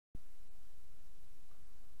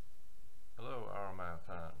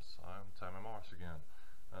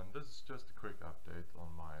and this is just a quick update on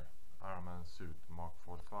my Ironman suit Mark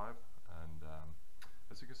 45, and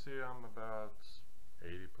as you can see I'm about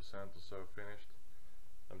 80% or so finished.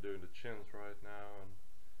 I'm doing the chins right now and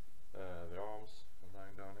the arms are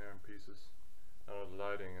lying down here in pieces. I know the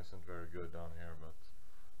lighting isn't very good down here, but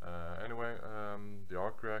anyway, the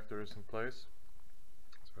arc reactor is in place.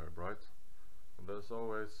 It's very bright, and there's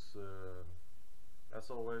always as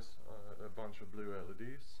always a bunch of blue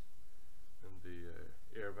LEDs in the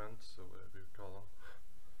air vents, or whatever you call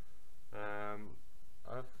them.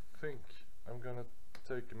 I think I'm gonna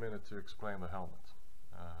take a minute to explain the helmet.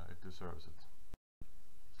 It deserves it.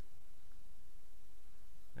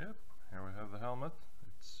 Yep, here we have the helmet.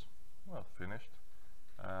 It's well finished.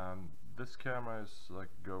 This camera is like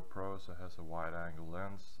GoPro, so it has a wide angle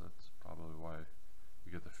lens. That's probably why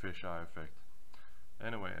you get the fisheye effect.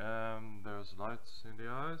 Anyway, there's lights in the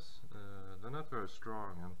eyes. They're not very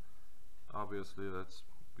strong, and obviously that's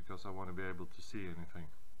because I want to be able to see anything.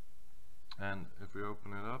 And if we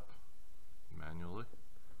open it up manually,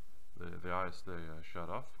 the eyes they shut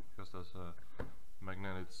off because there's a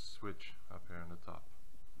magnetic switch up here in the top.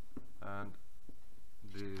 And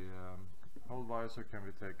the whole visor can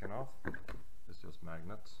be taken off. It's just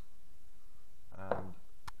magnets. And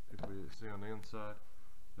if we see on the inside,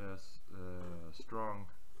 there's strong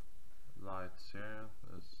lights here.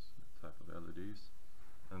 There's a type of LEDs,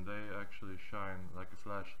 and they actually shine like a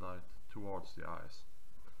flashlight towards the eyes,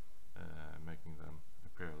 making them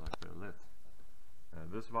appear like they're lit.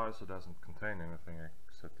 This visor doesn't contain anything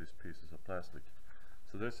except these pieces of plastic.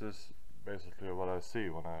 So this is basically what I see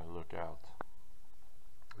when I look out.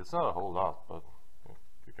 It's not a whole lot, but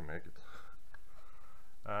you can make it.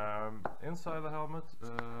 Inside the helmet,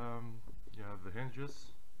 you have the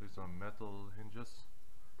hinges. These are metal hinges,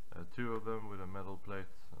 two of them with a metal plate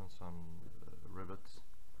and some rivets.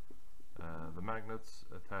 The magnets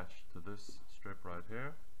attached to this strip right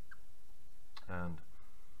here, and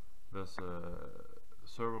there's a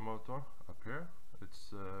servo motor up here.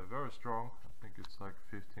 It's very strong. I think it's like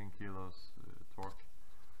 15 kilos torque,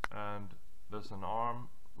 and there's an arm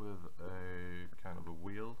with a kind of a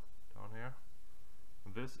wheel down here.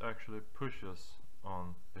 And this actually pushes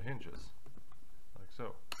on the hinges like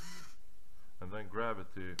so, and then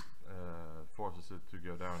gravity forces it to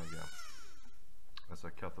go down again as I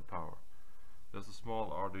cut the power. There's a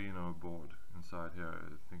small Arduino board inside here.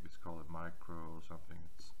 I think it's called a micro or something.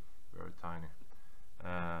 It's very tiny.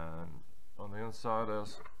 And on the inside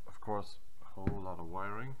there's of course a whole lot of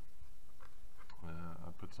wiring.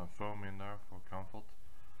 I put some foam in there for comfort.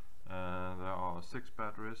 There are 6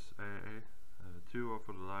 batteries AA, 2 are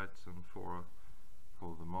for the lights and 4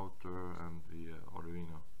 for the motor and the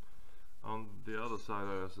Arduino. On the other side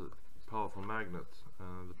there's a powerful magnet.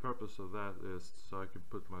 The purpose of that is so I can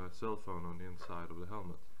put my cell phone on the inside of the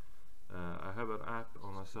helmet. I have an app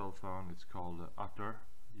on my cell phone. It's called Utter,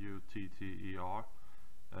 U-T-T-E-R.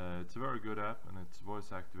 It's a very good app, and it's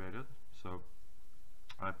voice activated, so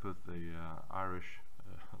I put the Irish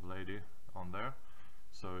lady on there,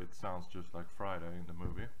 so it sounds just like Friday in the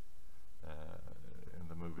movie,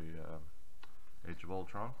 Age of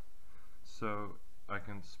Ultron. So I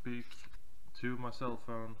can speak to my cell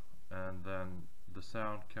phone, and then the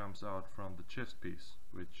sound comes out from the chest piece,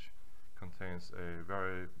 which contains a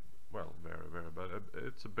very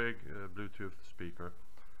it's a big Bluetooth speaker.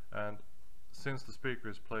 And since the speaker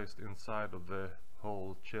is placed inside of the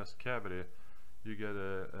whole chest cavity, you get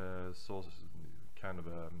a source, kind of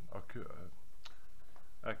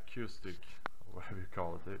acoustic, whatever you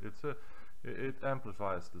call it. It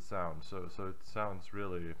amplifies the sound, so it sounds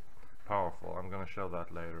really powerful. I'm gonna show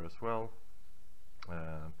that later as well.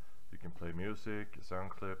 You can play music,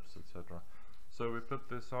 sound clips, etc. So we put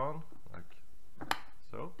this on like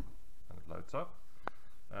so, and it lights up.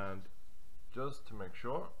 And just to make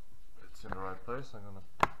sure it's in the right place, I'm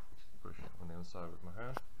gonna push on the inside with my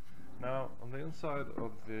hand. Now on the inside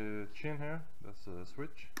of the chin here, that's a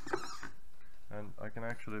switch, and I can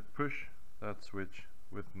actually push that switch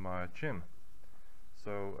with my chin.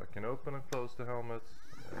 So I can open and close the helmet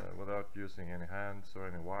without using any hands or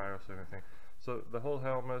any wires or anything. So the whole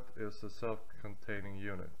helmet is a self-containing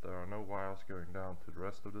unit. There are no wires going down to the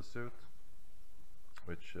rest of the suit,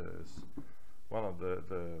 which is one of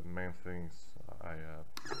the main things I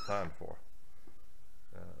planned for.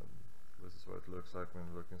 This is what it looks like when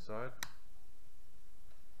you look inside,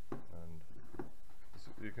 and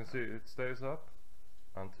you can see it stays up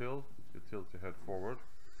until you tilt your head forward,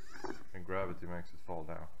 and gravity makes it fall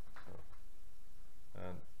down. So,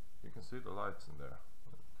 and you can see the lights in there.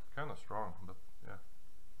 Kind of strong, but yeah,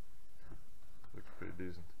 looks pretty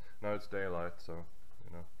decent. Now it's daylight, so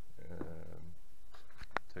you know,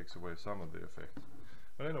 takes away some of the effect.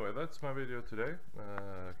 But anyway, that's my video today.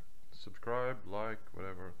 Subscribe, like,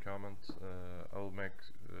 whatever, comment. I'll make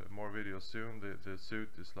more videos soon. The suit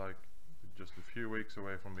is like just a few weeks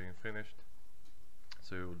away from being finished,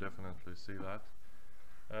 so you'll definitely see that.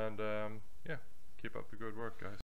 And yeah, keep up the good work, guys.